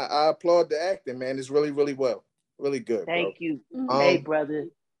 man, I applaud the acting, man. It's really, really well. Really good. Thank you. Hey, brother.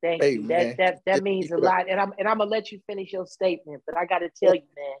 Thank you. That means a lot. And I'm gonna let you finish your statement, but I gotta tell you,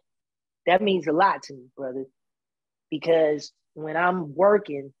 man, that means a lot to me, brother. Because when I'm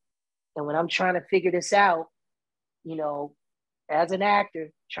working and when I'm trying to figure this out, you know, as an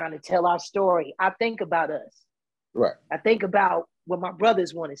actor trying to tell our story, I think about us. Right. I think about what my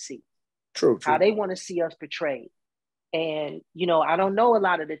brothers want to see. True. How they want to see us portrayed. And, you know, I don't know a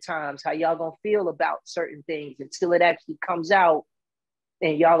lot of the times how y'all gonna feel about certain things until it actually comes out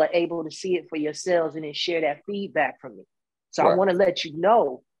and y'all are able to see it for yourselves and then share that feedback from me. So I want to let you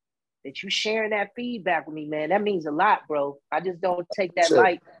know that you sharing that feedback with me, man. That means a lot, bro. I just don't take that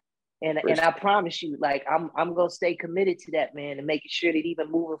light. And I promise you, like, I'm gonna stay committed to that, man, and making sure that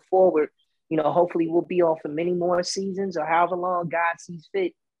even moving forward, you know, hopefully we'll be on for many more seasons or however long God sees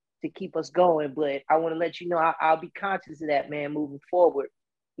fit to keep us going. But I want to let you know I'll be conscious of that, man, moving forward.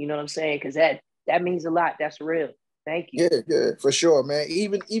 You know what I'm saying? Because that means a lot. That's real. Thank you. Yeah, for sure, man.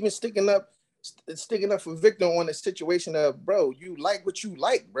 Even sticking up for Victor on the situation of, bro, you like what you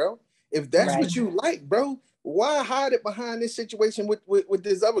like, bro. If that's what you like, bro, why hide it behind this situation with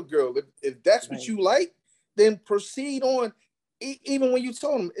this other girl? If that's what you like, then proceed on. Even when you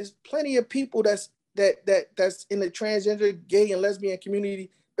told them, there's plenty of people that's in the transgender, gay, and lesbian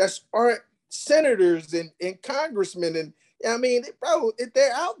community that's aren't senators and congressmen, and I mean, bro,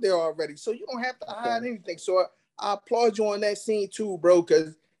 they're out there already, so you don't have to hide anything. So I applaud you on that scene too, bro,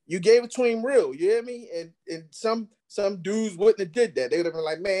 because you gave it to him real. You hear me? And some dudes wouldn't have did that. They would have been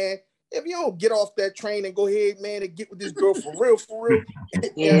like, man, if you don't get off that train and go ahead, man, and get with this girl for real,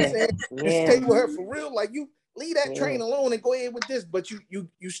 you know what I'm saying? And stay with her for real, like you leave that train alone and go ahead with this. But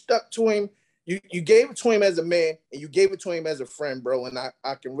you stuck to him. you gave it to him as a man, and you gave it to him as a friend, bro. And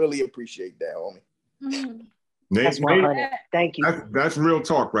I can really appreciate that, homie. Mm-hmm. That's 100. Thank you. That's real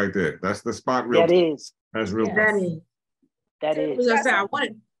talk right there. That's the spot. Real. That is. That's real. Yes. That is. That I is. was gonna say I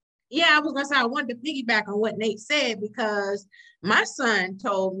was gonna say I wanted to piggyback on what Nate said, because my son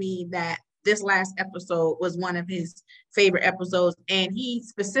told me that this last episode was one of his favorite episodes, and he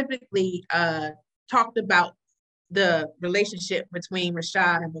specifically talked about the relationship between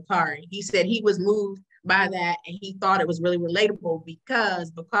Rashad and Bakari. He said he was moved by that, and he thought it was really relatable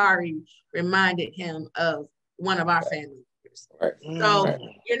because Bakari reminded him of one of our family members. Right. So,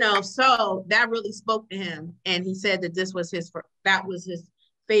 you know, so that really spoke to him, and he said that that was his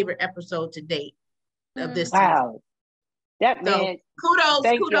favorite episode to date of this season. Wow. That man.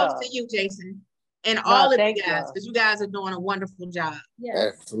 So kudos to you, Jason, and all of you guys, because you guys are doing a wonderful job.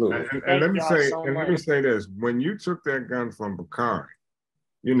 Yes. Absolutely. And let me say this: when you took that gun from Bakari,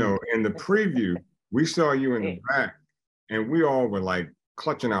 you know, in the preview, we saw you in the back, and we all were like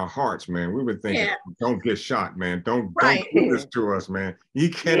clutching our hearts, man. We were thinking, "Don't get shot, man. Don't do this to us, man. He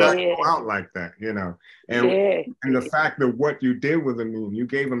cannot go out like that," you know. And the fact that what you did with him, you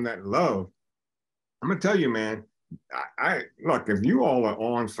gave him that love. I'm gonna tell you, man. I look, if you all are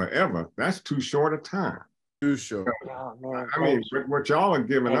on forever, that's too short a time. Too short. Oh, man, I mean, what y'all are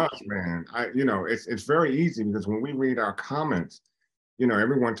giving us, man, you know, it's very easy, because when we read our comments, you know,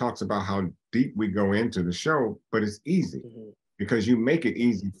 everyone talks about how deep we go into the show, but it's easy because you make it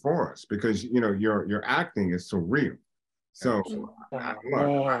easy for us, because, you know, your acting is so real. So,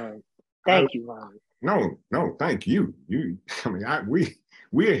 thank you, Ron. No, thank you. I mean,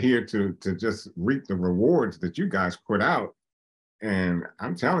 we are here to just reap the rewards that you guys put out. And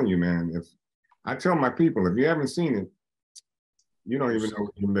I'm telling you, man, if I tell my people, if you haven't seen it, you don't even know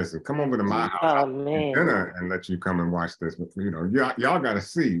what you're missing. Come over to my house dinner and let you come and watch this. You know, y'all got to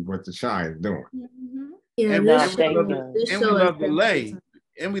see what the Shy is doing. Yeah, and we love delay.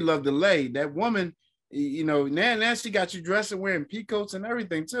 And we love delay. That woman, you know, now she got you dressed and wearing peacoats and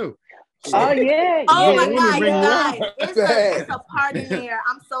everything too. Oh yeah. Oh my God, you guys. It's a part in there.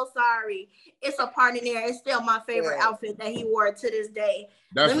 I'm so sorry. It's a part in there. It's still my favorite outfit that he wore to this day.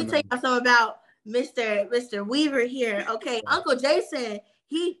 Definitely. Let me tell you something about Mr. Weaver here. Okay, Uncle Jason,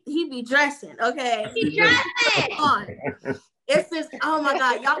 he be dressing. Okay. He dressing. On. It's just, oh my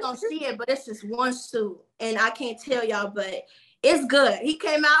God, y'all gonna see it, but it's just one suit. And I can't tell y'all, but it's good. He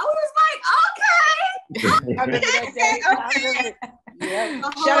came out, was like, okay. I remember that day. Yeah.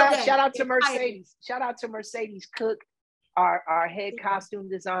 Shout out to Mercedes. Shout out to Mercedes Cook, our head costume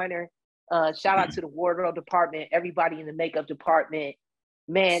designer. Shout out to the wardrobe department, everybody in the makeup department.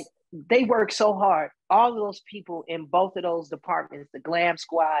 Man, they work so hard. All of those people in both of those departments, the glam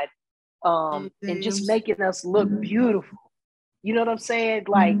squad, and just making us look beautiful. You know what I'm saying?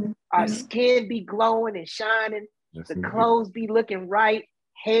 Like our skin be glowing and shining, the clothes be looking right,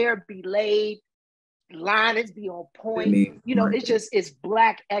 hair be laid, linings be on point. You know, it's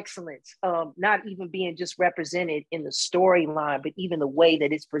Black excellence. Not even being just represented in the storyline, but even the way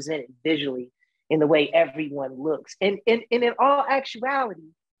that it's presented visually, in the way everyone looks. And in all actuality,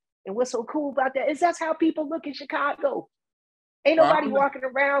 and what's so cool about that is that's how people look in Chicago. Ain't nobody walking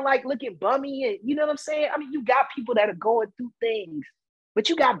around like looking bummy, and you know what I'm saying? I mean, you got people that are going through things, but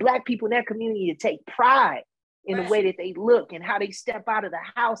you got Black people in that community to take pride in the way that they look and how they step out of the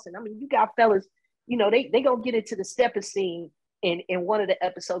house. And I mean, you got fellas, you know, they gonna get into the stepper scene in one of the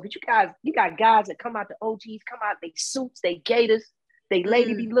episodes, but you got guys that come out, the OGs come out, they suits, they gaiters, they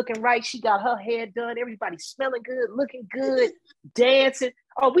lady be looking right, she got her hair done, everybody smelling good, looking good, dancing.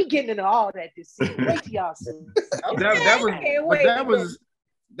 Oh, we getting into all that this season. Wait till y'all see.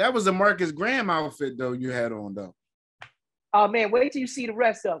 That was a Marcus Graham outfit though you had on though. Oh man, wait till you see the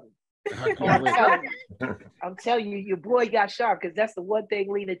rest of them. I'm telling you, your boy got sharp, because that's the one thing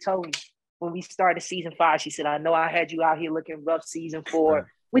Lena told me when we started season 5. She said, "I know I had you out here looking rough season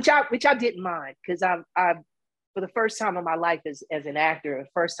 4," which I didn't mind, because I for the first time in my life as an actor, the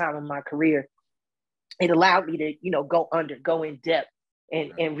first time in my career, it allowed me to, you know, go in depth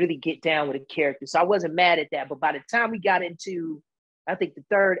and really get down with a character. So I wasn't mad at that. But by the time we got into, I think, the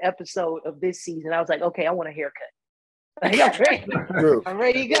 3rd episode of this season, I was like, okay, I want a haircut. I'm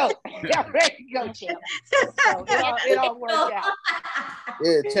ready to go. I'm ready to go, champ. So it all worked out.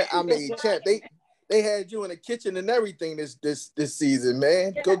 Yeah, I mean, champ, they had you in the kitchen and everything this season,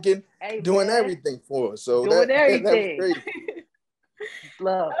 man. Go get doing everything for us. So doing everything. That was great.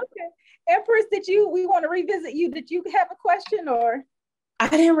 Love. Okay. Empress, we want to revisit you. Did you have a question or? I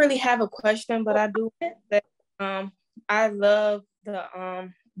didn't really have a question, but I do. I love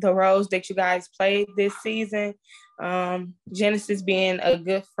the roles that you guys played this season. Genesis being a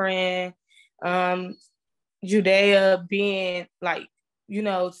good friend, Judaea being like, you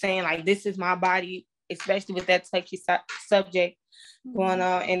know, saying like, this is my body, especially with that touchy subject going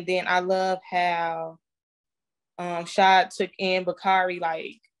on. And then I love how Shad took in Bakari,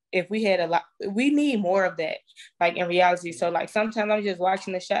 like, if we had a lot, we need more of that, like in reality. So like sometimes I'm just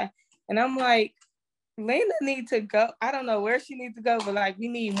watching the shot and I'm like, Lena needs to go. I don't know where she needs to go, but like we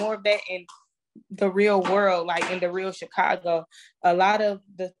need more of that in the real world, like in the real Chicago. A lot of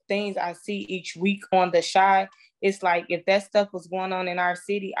the things I see each week on the Shy, it's like if that stuff was going on in our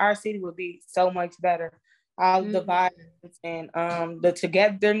city would be so much better. All the violence and the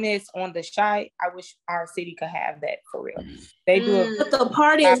togetherness on the Shy, I wish our city could have that for real. They do but the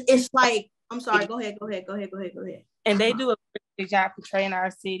part is, it's like, I'm sorry, go ahead. And they do a great job portraying our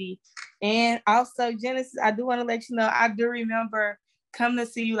city. And also, Genesis, I do want to let you know, I do remember coming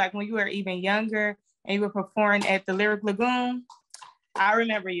to see you like when you were even younger and you were performing at the Lyric Lagoon. I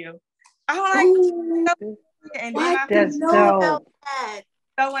remember you. I'm like, and then that's dope.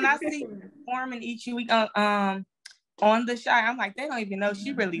 So when I see you performing each week on the Shy, I'm like, they don't even know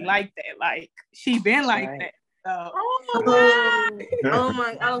she really like that. Like she been like that. So.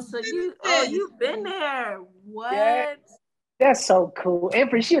 So you've been there. What? Yeah. That's so cool.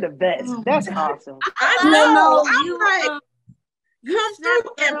 Empress, you're the best. That's awesome. I know. Come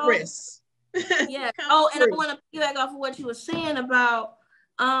through, Empress. Yeah. And I want to piggyback off of what you were saying about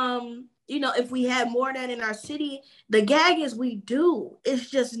you know, if we had more of that in our city, the gag is we do. It's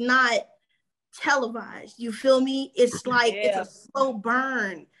just not televised. You feel me? It's like it's a slow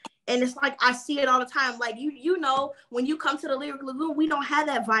burn. And it's like I see it all the time. Like you know, when you come to the Lyric Lagoon, we don't have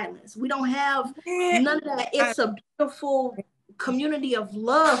that violence. We don't have none of that. It's a beautiful community of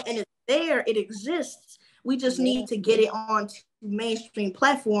love, and it's there. It exists. We just need to get it onto mainstream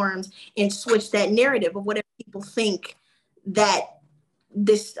platforms and switch that narrative of whatever people think that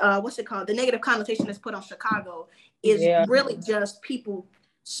this what's it called? The negative connotation that's put on Chicago is really just people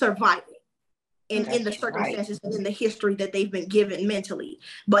surviving in the circumstances and in the history that they've been given mentally.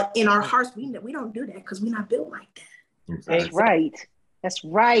 But in our hearts, we don't do that because we're not built like that. Exactly. That's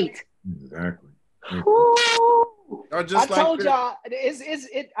right. Exactly. I told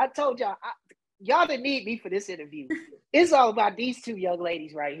y'all, y'all didn't need me for this interview. It's all about these two young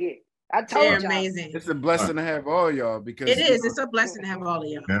ladies right here. I told y'all. Amazing. It's a blessing to have all y'all because it is. It's a blessing to have all of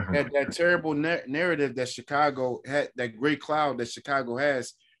y'all. That terrible narrative that Chicago had, that great cloud that Chicago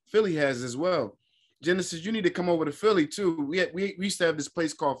has, Philly has as well. Genesis, you need to come over to Philly too. We used to have this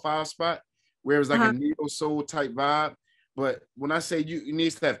place called Five Spot where it was like a neo soul type vibe. But when I say you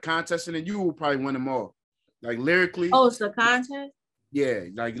need to have contests in it, you will probably win them all. Like lyrically. Oh, it's a contest? Yeah,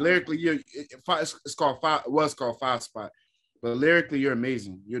 like lyrically, it's called Five. It was called Five Spot, but lyrically, you're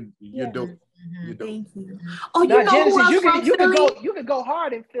amazing. You're dope. You're dope. Thank you. Oh, you know Genesis, who else you can go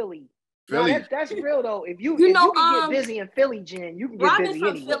hard in Philly. Philly. No, that's real though. If you can get busy in Philly, Jen, you can get Robin busy from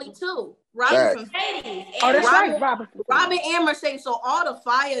anyway. Philly too. Robin from Philly. Oh, that's right, Robin and Mercedes. So all the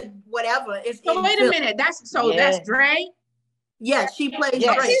fire, whatever, is. So wait a minute. That's Dre. Yeah, she plays.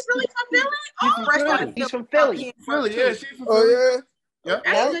 Dre. She's really from Philly. She's from Philly. Philly, yeah, she's from Philly. Oh yeah.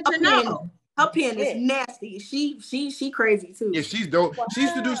 That's good to know. Her pen is nasty. She crazy too. Yeah, she's dope. Wow. She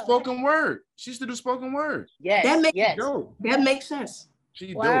used to do spoken word. Yes, that makes sense.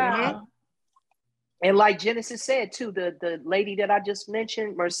 She's dope. And like Genesis said too, the lady that I just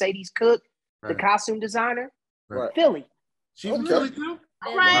mentioned, Mercedes Cook, the costume designer, Philly. She's from Philly too.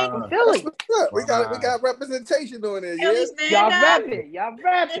 All right. From Philly. We got representation on there. Y'all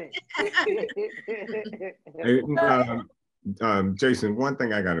rapping. Hey, Jason, one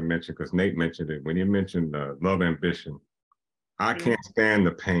thing I got to mention, because Nate mentioned it, when you mentioned Love Ambition, I can't stand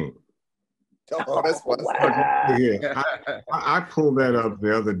the pain. Oh, that's funny. Wow. Yeah, I pulled that up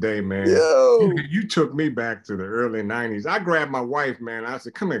the other day, man. Yo. You took me back to the early 90s. I grabbed my wife, man. I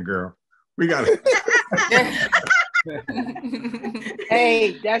said, come here, girl. We got to.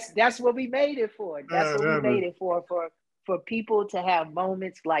 Hey, that's what we made it for. That's what we made it for people to have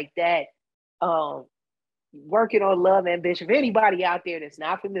moments like that. Working on Love Ambition. For anybody out there that's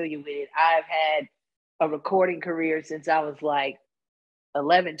not familiar with it, I've had a recording career since I was like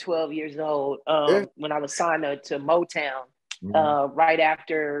 11, 12 years old, when I was signed to Motown, right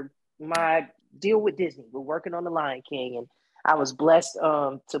after my deal with Disney. We're working on The Lion King, and I was blessed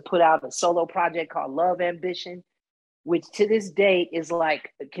to put out a solo project called Love Ambition, which to this day is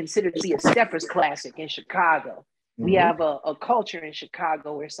like considered to be a steppers classic in Chicago. We have a culture in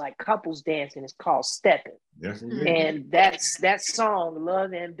Chicago where it's like couples dancing. It's called stepping. Yes, and that song,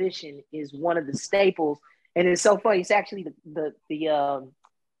 Love Ambition, is one of the staples. And it's so funny. It's actually the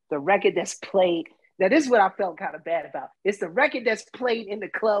record that's played Now, this is what I felt kind of bad about. It's the record that's played in the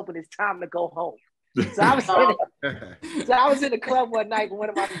club when it's time to go home. So I was in the club one night with one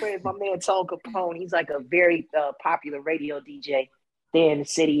of my friends, my man Tone Capone. He's like a very popular radio DJ there in the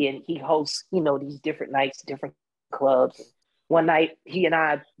city, and he hosts, these different nights, different clubs. And one night, he and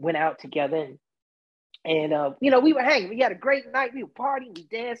I went out together, and we were hanging. We had a great night. We were partying, we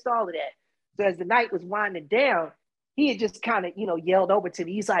danced, all of that. So as the night was winding down, he had just kind of, yelled over to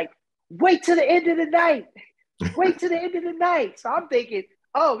me. He's like, "Wait till the end of the night. Wait till the end of the night." So I'm thinking,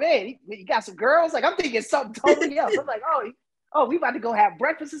 oh man, you got some girls? Like, I'm thinking something totally else. I'm like, oh, we about to go have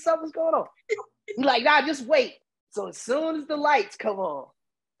breakfast or something? What's going on? He's like, nah, just wait. So as soon as the lights come on,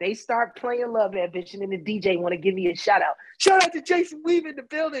 they start playing Love Ambition, and the DJ want to give me a shout out. Shout out to Jason Weave in the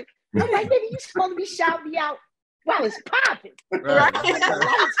building. I'm like, nigga, you supposed to be shouting me out while it's popping. Right? When the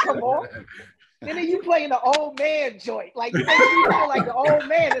lights come on. And then you playing the old man joint. Like, you make me feel like the old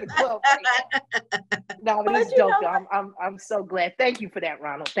man in the club. No, but it's dope. I'm so glad. Thank you for that,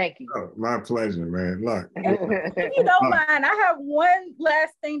 Ronald. Thank you. Oh, my pleasure, man. Look. If you don't mind, I have one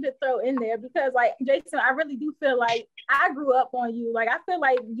last thing to throw in there because, like, Jason, I really do feel like I grew up on you. Like, I feel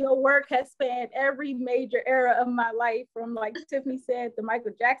like your work has spanned every major era of my life, from, like Tiffany said, the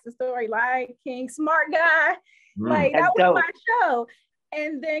Michael Jackson story, Lion King, Smart Guy. Like, that was my show.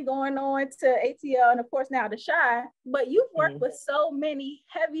 And then going on to ATL and of course now to Shy, but you've worked with so many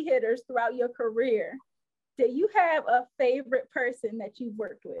heavy hitters throughout your career. Do you have a favorite person that you've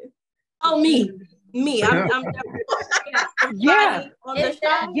worked with? Oh, me. I'm yeah. On the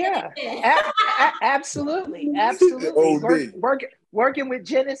show. Yeah. Absolutely. Working with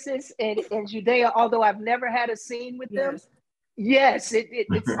Genesis and Judaea, although I've never had a scene with them. Yes,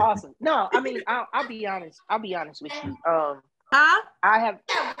 it's awesome. No, I mean, I'll be honest. I'll be honest with you. I have.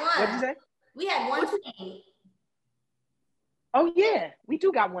 What did you say? We had one scene. Oh yeah, we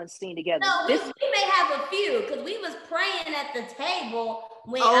do got one scene together. No, we may have a few because we was praying at the table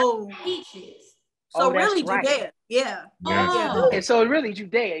when peaches. So really, right. Judaea, yeah. And so really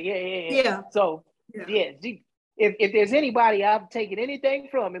Judaea, yeah. So yeah, if there's anybody I've taken anything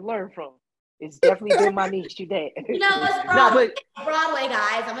from and learned from, it's definitely been my niece Judaea. It's Broadway, Broadway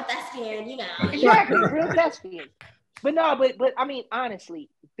guys. I'm a thespian, Exactly, real thespian. But I mean, honestly,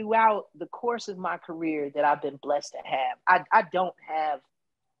 throughout the course of my career that I've been blessed to have, I don't have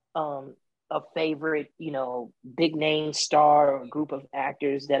a favorite, big name star or group of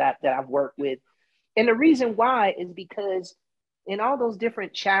actors that I've worked with. And the reason why is because in all those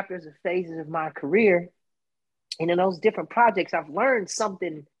different chapters or phases of my career and in those different projects, I've learned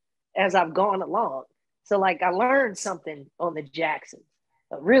something as I've gone along. So like I learned something on the Jacksons,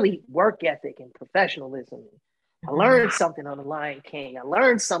 really work ethic and professionalism. I learned something on The Lion King. I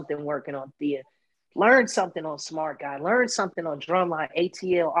learned something working on Thea. Learned something on Smart Guy. Learned something on Drumline,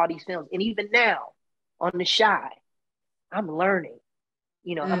 ATL, all these films. And even now on The Shy, I'm learning.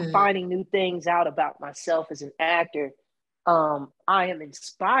 I'm finding new things out about myself as an actor. I am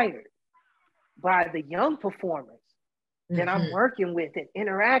inspired by the young performers that I'm working with and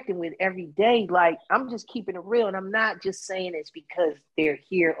interacting with every day. Like, I'm just keeping it real. And I'm not just saying this because they're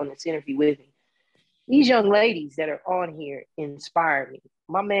here on this interview with me. These young ladies that are on here inspire me.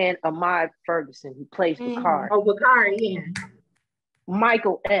 My man, Ahmad Ferguson, who plays Bakari. Oh, Bakari, yeah.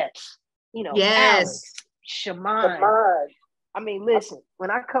 Michael S. Alex, Shaman. I mean, listen, when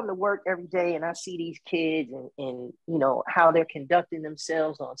I come to work every day and I see these kids and how they're conducting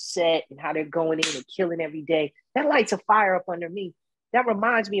themselves on set and how they're going in and killing every day, that lights a fire up under me. That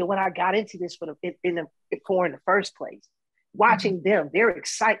reminds me of when I got into this in the first place. Watching them, their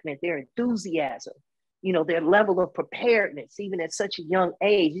excitement, their enthusiasm, their level of preparedness, even at such a young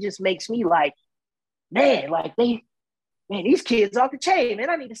age, it just makes me like, these kids off the chain, man,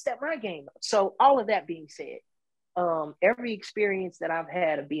 I need to step my game up. So all of that being said, every experience that I've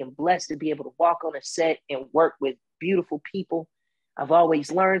had of being blessed to be able to walk on a set and work with beautiful people, I've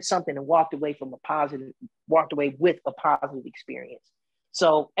always learned something and walked away with a positive experience.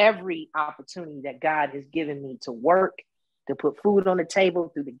 So every opportunity that God has given me to work, to put food on the table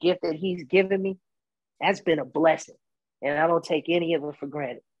through the gift that he's given me, that's been a blessing. And I don't take any of it for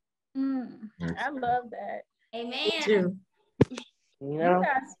granted. I love that. Amen. You know?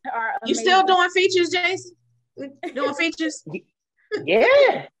 You still doing features, Jason? Doing features?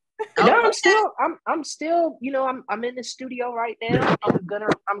 Yeah. No, I'm still, I'm in the studio right now.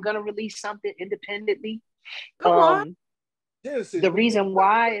 I'm gonna release something independently. Come on. The reason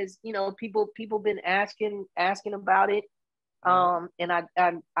why is, people been asking about it. And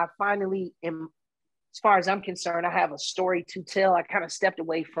I finally am, as far as I'm concerned, I have a story to tell. I kind of stepped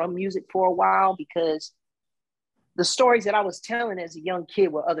away from music for a while because the stories that I was telling as a young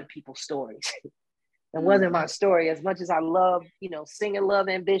kid were other people's stories. That wasn't my story. As much as I love, singing Love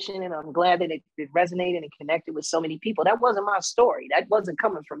Ambition, and I'm glad that it resonated and connected with so many people, that wasn't my story. That wasn't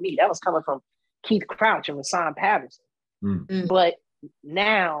coming from me. That was coming from Keith Crouch and Rashaad Patterson. But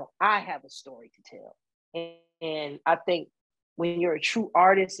now I have a story to tell. And I think when you're a true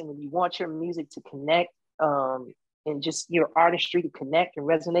artist and when you want your music to connect, and just your artistry to connect and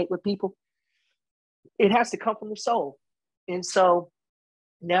resonate with people, it has to come from the soul. And so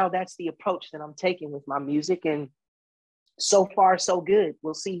now that's the approach that I'm taking with my music. And so far, so good.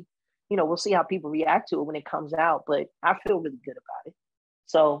 We'll see, we'll see how people react to it when it comes out, but I feel really good about it.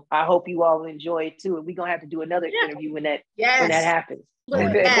 So I hope you all enjoy it too. And we're going to have to do another interview when that happens.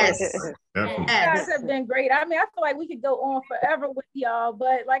 Yes. You guys have been great. I mean, I feel like we could go on forever with y'all,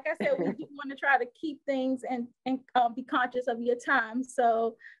 but like I said, we do want to try to keep things and be conscious of your time.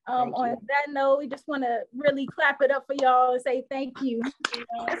 So on that note, we just want to really clap it up for y'all and say thank you.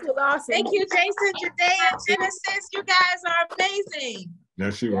 This was awesome. Thank you, Jason, Judaea, Genesis. You guys are amazing.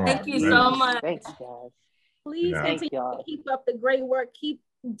 Yes, you are. Thank you so much. Thank you, guys. Please continue to keep up the great work. Keep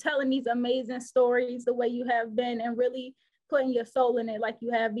telling these amazing stories the way you have been, and really putting your soul in it like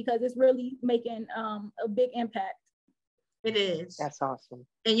you have, because it's really making a big impact. It is. That's awesome.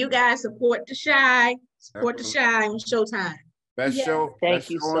 And you guys support the Shy. Support the Shy on Showtime. Best show. Thank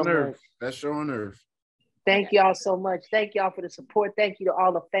you so much. Best show on earth. Thank y'all so much. Thank y'all for the support. Thank you to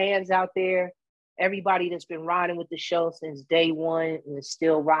all the fans out there. Everybody that's been riding with the show since day one and is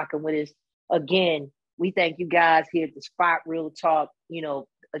still rocking with us. Again, we thank you guys here at the Spot Real Talk.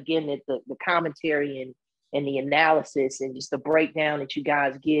 Again, the commentary and the analysis and just the breakdown that you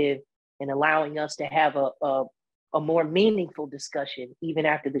guys give, and allowing us to have a more meaningful discussion even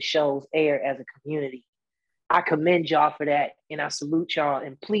after the shows air as a community. I commend y'all for that, and I salute y'all.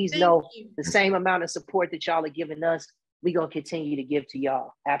 And please know the same amount of support that y'all are giving us, we're going to continue to give to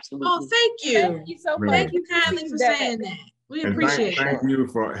y'all. Absolutely. Oh, thank you. Thank you so much. Thank you kindly for saying that. We appreciate it. Thank you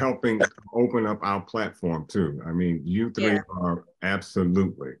for helping open up our platform too. I mean, you three are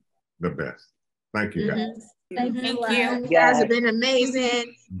absolutely the best. Thank you, guys. Thank you. You guys have been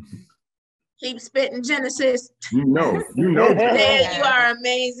amazing. Keep spitting, Genesis. You know. Today, you are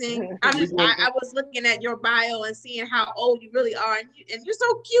amazing. I was looking at your bio and seeing how old you really are, and you're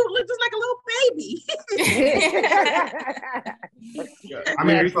so cute. Look just like a little baby. I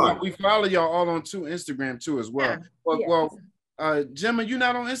mean, we follow y'all all on Instagram too as well. Yeah. Jemma, you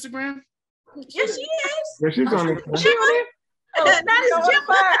not on Instagram? Yes, she is. Yeah, she's on Instagram. She on it? That is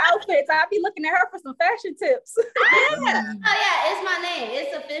Jemma outfits. I'll be looking at her for some fashion tips. Yeah. Oh yeah, it's my name.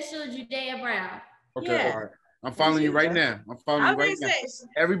 It's official Judaea Brown. Okay, all right. I'm following you right now.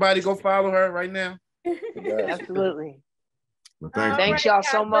 Everybody go follow her right now. Absolutely. Well, thanks y'all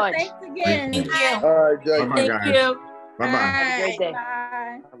so much. Thanks again. Thank you. All right, guys. Thank you. Bye-bye. Have a great day.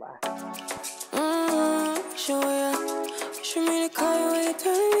 Bye. Bye-bye. Show me the car where you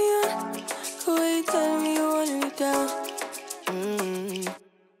turn me on. The way you tell me you want me down.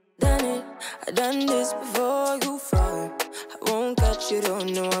 Done it, I done this before you fall. I won't catch you,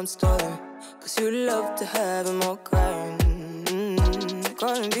 don't know I'm stalling. Cause you love to have him all crying.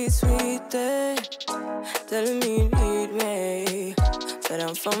 Calling me sweet, telling me you need me. But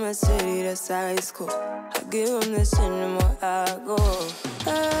I'm from a city that's high school. I give him this anymore, I go.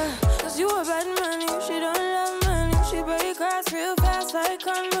 Cause you a bad man, she don't love money. She break grass real fast like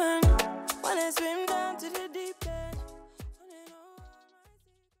conman.